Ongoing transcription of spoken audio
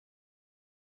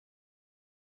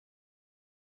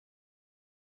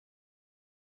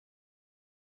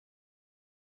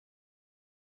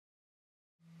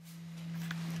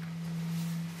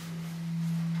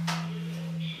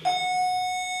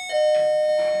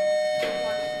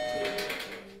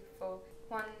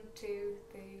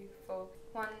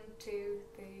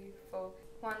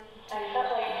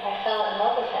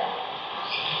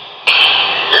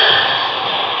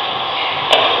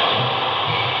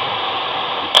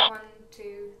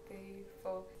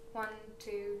2,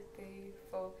 3,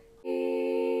 4.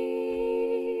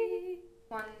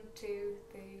 1, 2,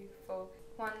 3, 4.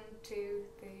 1, 2,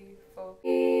 3, 4.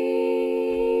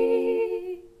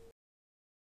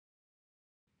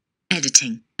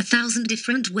 Editing. 1,000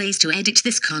 different ways to edit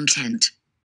this content.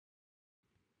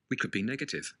 We could be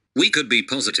negative. We could be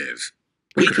positive.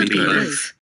 We could be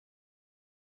both.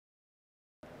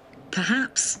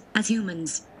 Perhaps, as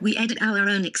humans, we edit our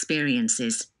own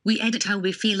experiences. We edit how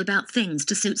we feel about things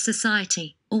to suit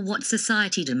society, or what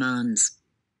society demands.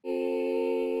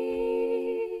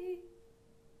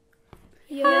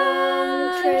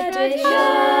 Young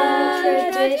traditions.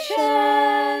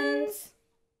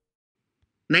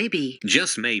 Maybe.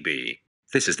 Just maybe.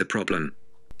 This is the problem.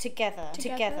 Together.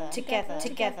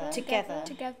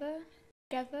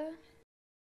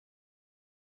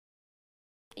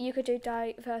 You could do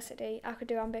diversity, I could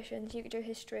do ambitions, you could do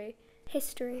history.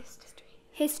 History.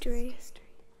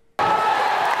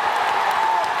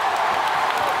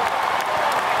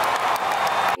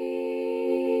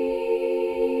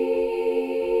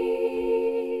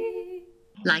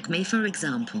 Like me, for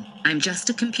example. I'm just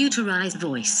a computerized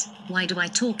voice. Why do I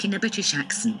talk in a British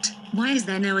accent? Why is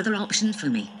there no other option for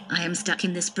me? I am stuck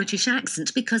in this British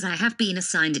accent because I have been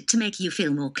assigned it to make you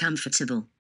feel more comfortable.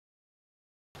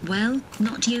 Well,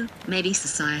 not you, maybe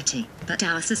society. But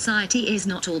our society is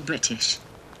not all British.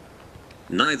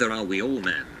 Neither are we all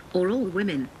men. Or all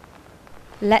women.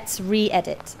 Let's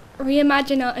re-edit.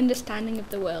 Reimagine our understanding of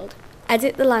the world.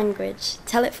 Edit the language,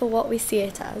 tell it for what we see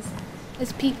it as.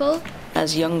 As people.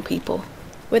 As young people.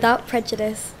 Without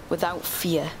prejudice. Without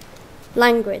fear.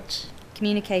 Language.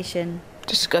 Communication.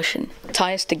 Discussion.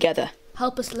 Tie us together.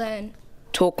 Help us learn.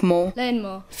 Talk more. Learn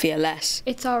more. Fear less.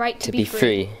 It's alright To be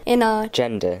free. In our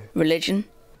Gender. Religion.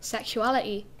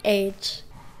 Sexuality. age.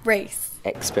 Race.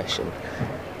 Expression.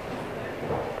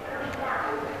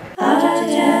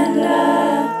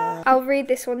 I'll read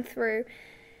this one through.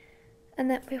 And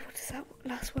then, wait, what does that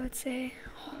last word say?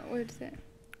 What word is it?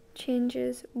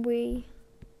 Changes we.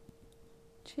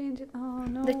 Change it. Oh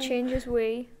no. The changes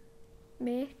we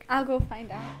make. I'll go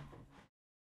find out.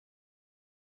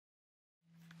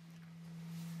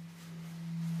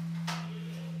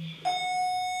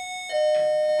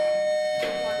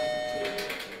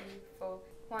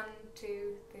 One,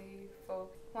 two, three, four.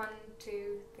 1,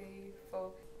 2, 3,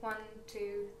 4. 1,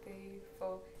 2, 3,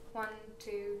 4. 1,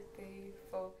 2, 3,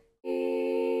 4.